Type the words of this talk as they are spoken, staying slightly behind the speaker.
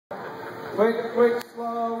Quick, quick,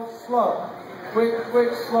 slow, slow. Quick,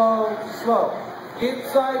 quick, slow, slow.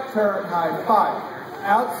 Inside turn, high five.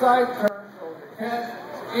 Outside turn, shoulder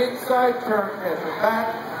 10. Inside turn, head to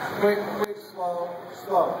back. Quick, quick, slow,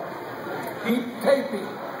 slow. Keep taping.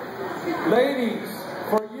 Ladies,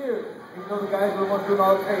 for you, you know the guys are the ones doing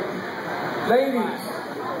all the taping. Ladies,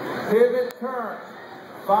 pivot turn.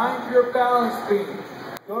 Find your balance beam.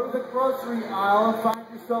 Go to the grocery aisle and find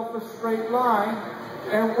yourself a straight line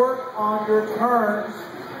and work on your turns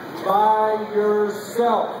by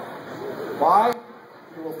yourself. Why?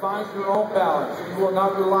 You will find your own balance. You will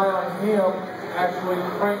not rely on him actually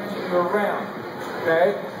cranking you around.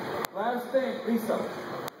 Okay? Last thing, Lisa.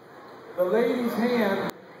 The lady's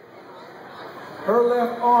hand, her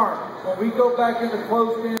left arm, when we go back into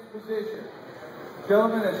closed stance position,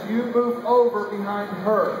 gentlemen, as you move over behind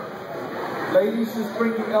her, ladies, just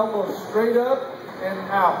bring the elbow straight up and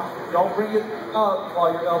out. Don't bring it up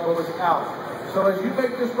while your elbow is out. So as you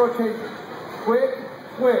make this rotation, quick,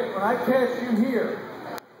 quick. When I catch you here,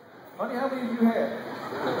 honey, how many of you had?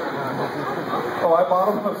 Oh, I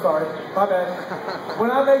bought them? I'm sorry. My bad.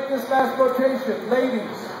 When I make this last rotation,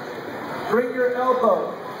 ladies, bring your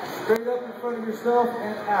elbow straight up in front of yourself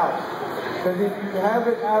and out. Because if you have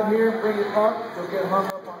it out here and bring it up, you'll get hung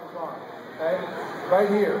up on his arm. Okay? Right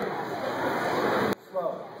here.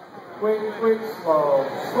 Slow. Quick, quick, slow,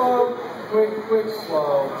 slow. Quick, quick,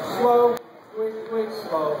 slow, slow. Quick, quick,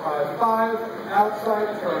 slow. High five.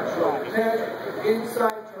 Outside turn, shoulder 10. Inside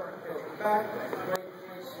turn, head back. Quick,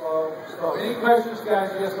 quick, slow, slow. Any questions,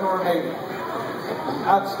 guys? Yes, no, or maybe?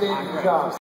 Outstanding job.